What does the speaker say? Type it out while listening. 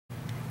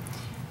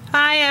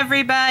Hi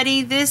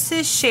everybody, this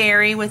is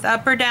Sherry with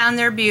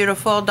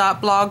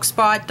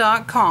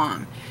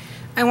upperdowntherebeautiful.blogspot.com.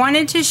 I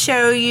wanted to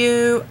show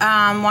you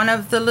one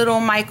of the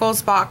little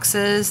Michaels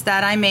boxes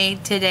that I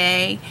made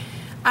today.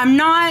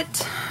 To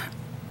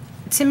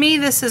me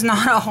this is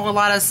not a whole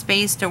lot of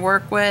space to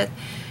work with.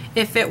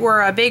 If it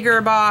were a bigger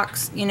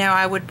box,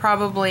 I would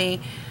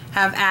probably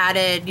have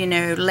added,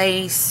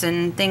 lace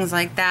and things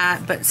like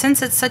that. But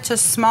since it's such a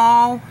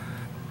small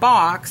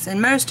box,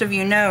 and most of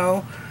you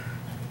know,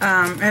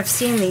 I've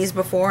seen these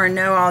before and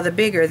know how the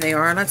bigger they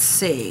are. Let's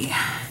see.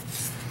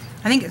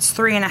 I think it's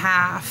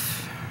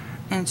 3.5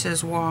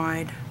 inches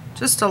wide.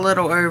 Just a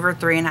little over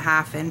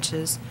 3.5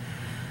 inches.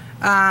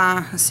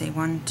 Let's see,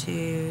 1,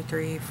 2,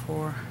 3,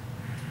 4,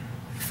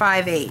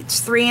 5/8.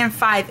 3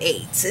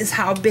 5/8 is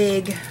how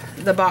big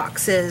the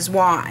box is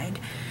wide.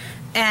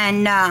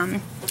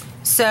 And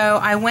so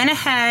I went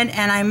ahead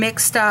and I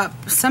mixed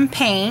up some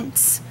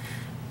paints.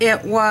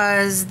 It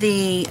was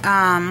the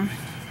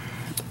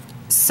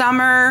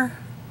Summer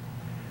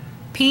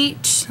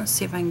Peach. Let's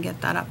see if I can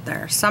get that up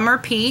there. Summer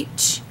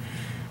Peach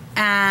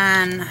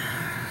and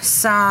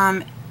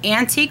some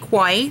Antique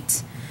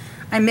White.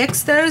 I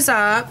mixed those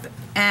up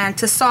and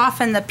to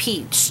soften the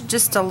peach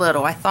just a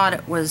little. I thought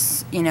it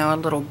was, a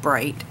little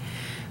bright.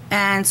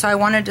 And so I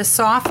wanted to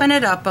soften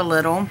it up a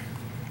little.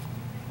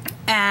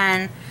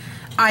 And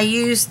I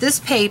used this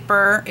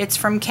paper. It's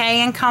from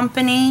K &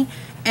 Company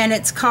and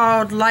it's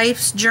called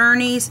Life's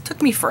Journeys. It took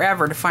me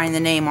forever to find the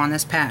name on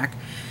this pack.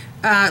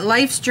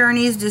 Life's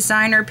Journeys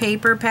Designer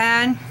Paper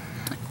Pad.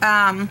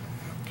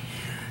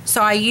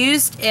 So I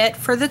used it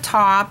for the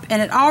top,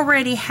 and it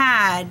already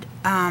had,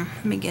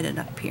 let me get it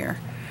up here.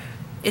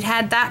 It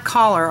had that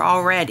color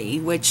already,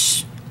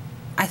 which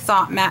I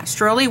thought matched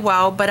really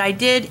well, but I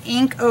did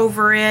ink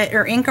over it,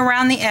 or ink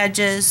around the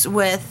edges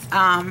with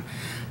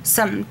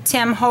some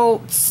Tim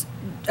Holtz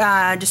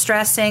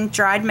Distress Ink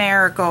Dried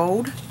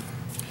Marigold.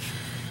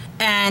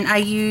 And I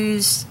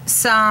used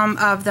some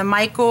of the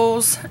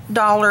Michaels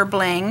Dollar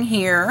Bling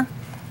here.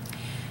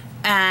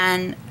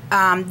 And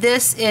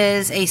this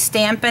is a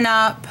Stampin'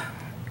 Up!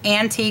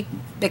 Antique,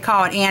 they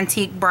call it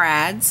Antique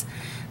Brads.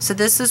 So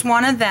this is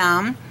one of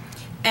them.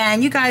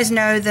 And you guys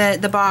know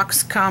that the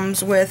box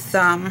comes with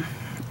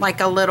like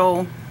a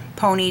little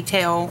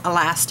ponytail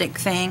elastic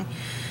thing.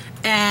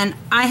 And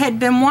I had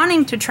been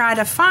wanting to try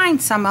to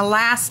find some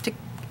elastic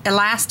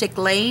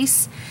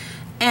lace.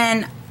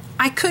 And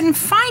I couldn't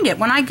find it.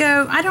 When I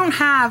go, I don't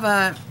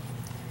have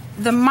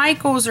the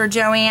Michaels or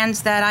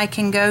Joann's that I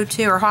can go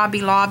to, or Hobby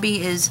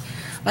Lobby is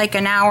like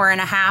an hour and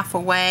a half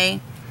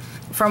away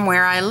from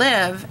where I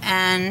live,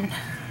 and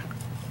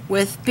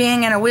with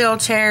being in a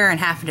wheelchair and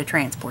having to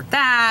transport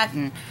that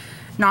and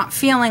not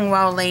feeling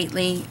well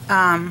lately,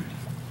 I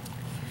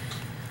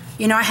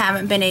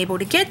haven't been able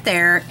to get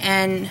there.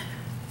 And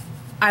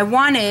I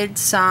wanted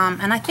some,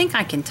 and I think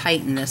I can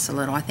tighten this a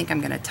little. I think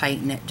I'm going to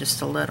tighten it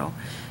just a little.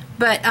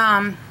 But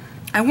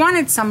I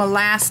wanted some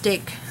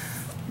elastic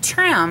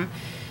trim,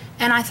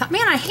 and I thought,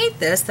 man, I hate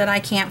this that I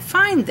can't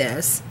find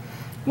this.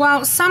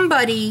 Well,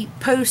 somebody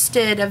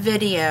posted a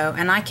video,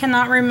 and I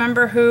cannot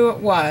remember who it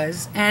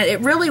was, and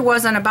it really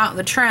wasn't about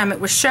the trim. It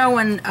was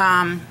showing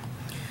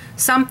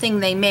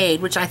something they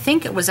made, which I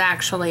think it was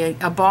actually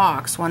a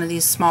box, one of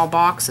these small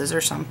boxes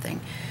or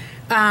something.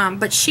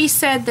 But she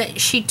said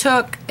that she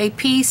took a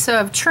piece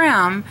of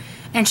trim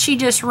and she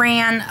just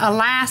ran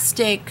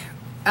elastic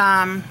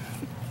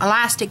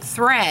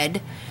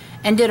thread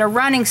and did a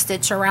running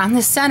stitch around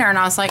the center, and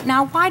I was like,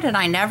 now why did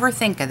I never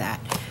think of that?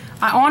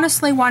 I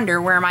honestly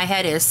wonder where my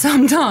head is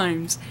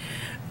sometimes.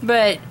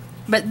 But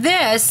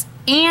this,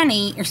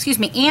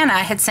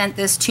 Anna had sent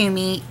this to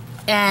me,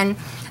 and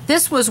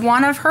this was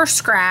one of her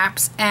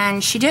scraps,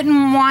 and she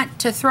didn't want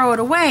to throw it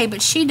away,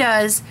 but she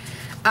does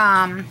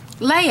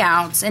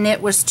layouts, and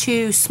it was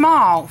too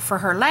small for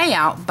her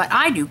layout, but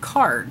I do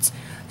cards.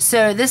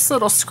 So this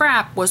little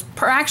scrap was,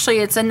 actually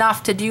it's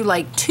enough to do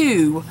like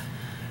 2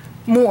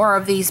 more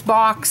of these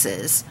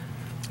boxes.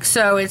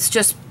 So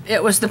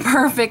it was the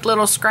perfect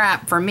little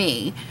scrap for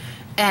me.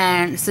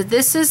 And so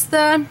this is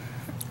the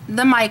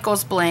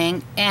Michaels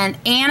Bling, and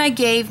Anna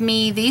gave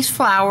me these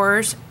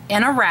flowers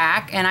in a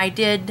rack, and I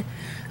did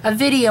a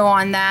video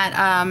on that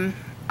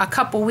a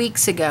couple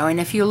weeks ago, and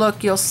if you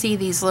look you'll see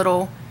these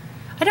little,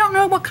 I don't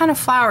know what kind of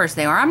flowers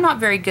they are. I'm not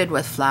very good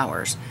with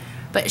flowers.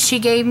 But she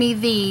gave me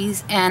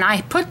these, and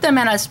I put them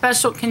in a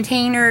special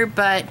container,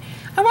 but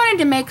I wanted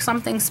to make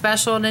something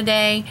special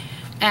today,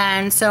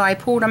 and so I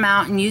pulled them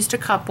out and used a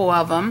couple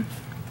of them.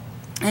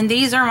 And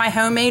these are my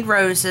homemade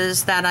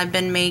roses that I've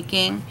been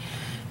making.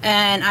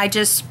 And I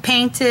just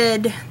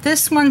painted,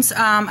 this one's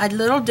a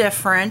little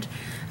different.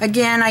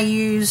 Again, I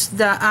used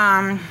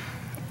the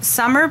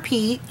Summer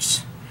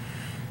Peach,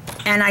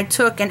 and I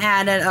took and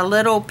added a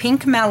little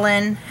pink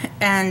melon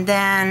and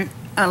then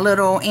a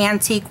little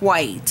Antique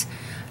White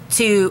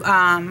to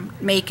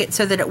make it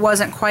so that it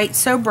wasn't quite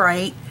so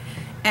bright.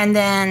 And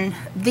then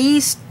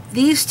these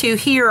two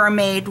here are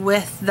made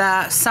with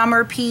the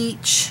Summer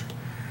Peach,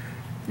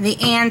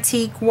 the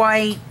Antique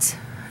White,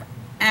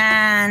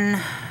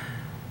 and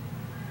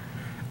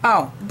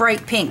Oh,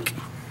 bright pink.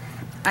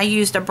 I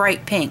used a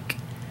bright pink.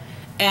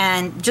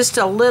 And just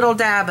a little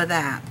dab of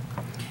that.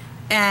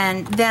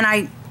 And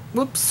then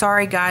whoops,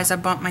 sorry guys, I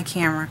bumped my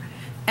camera.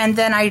 And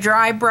then I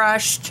dry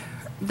brushed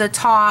the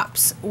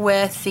tops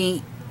with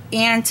the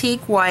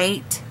antique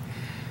white.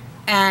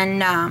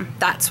 And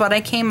that's what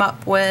I came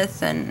up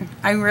with. And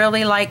I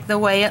really like the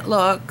way it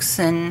looks.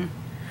 And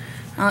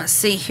let's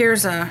see,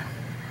 here's a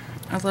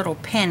little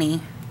penny.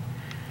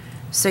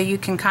 So you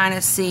can kind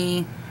of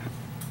see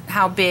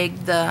how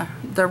big the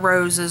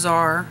roses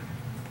are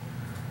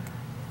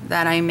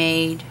that I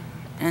made.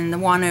 And the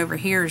one over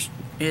here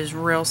is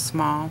real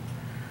small.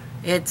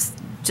 It's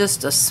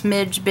just a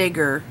smidge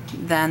bigger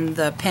than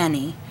the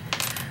penny.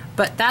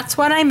 But that's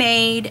what I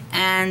made,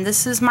 and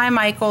this is my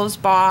Michaels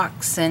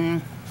box,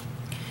 and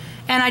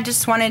I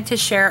just wanted to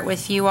share it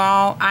with you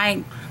all.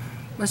 I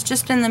was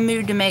just in the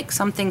mood to make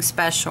something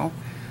special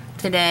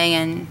today,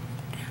 and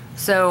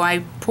so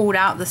I pulled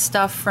out the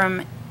stuff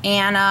from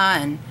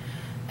Anna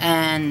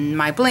and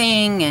my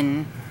bling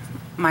and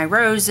my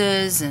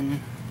roses, and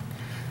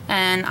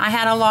I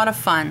had a lot of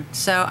fun.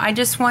 So I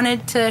just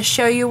wanted to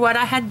show you what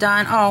I had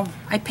done. Oh,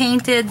 I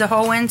painted the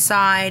whole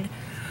inside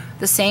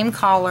the same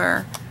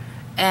color,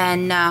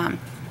 and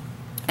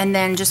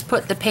then just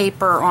put the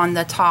paper on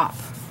the top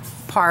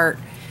part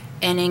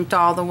and inked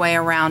all the way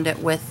around it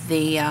with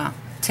the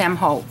Tim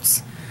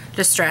Holtz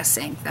Distress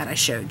ink that I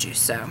showed you.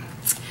 So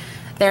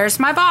there's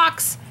my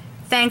box.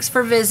 Thanks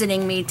for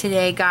visiting me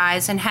today,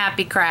 guys, and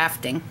happy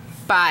crafting.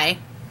 Bye.